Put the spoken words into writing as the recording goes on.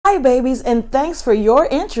Hi babies, and thanks for your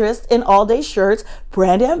interest in AllDayShirts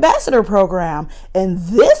brand ambassador program. In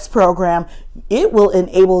this program, it will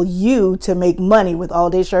enable you to make money with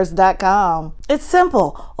AllDayShirts.com. It's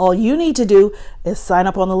simple. All you need to do is sign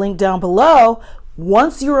up on the link down below.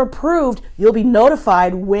 Once you're approved, you'll be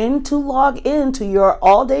notified when to log into your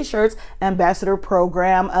AllDayShirts ambassador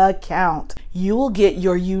program account. You will get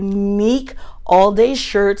your unique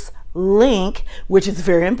AllDayShirts link, which is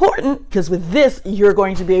very important because with this you're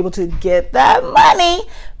going to be able to get that money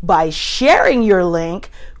by sharing your link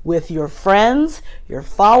with your friends, your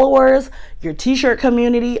followers, your t-shirt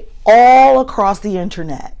community all across the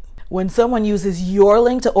internet. When someone uses your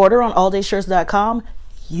link to order on AllDayShirts.com,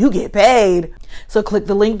 you get paid. So click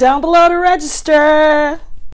the link down below to register.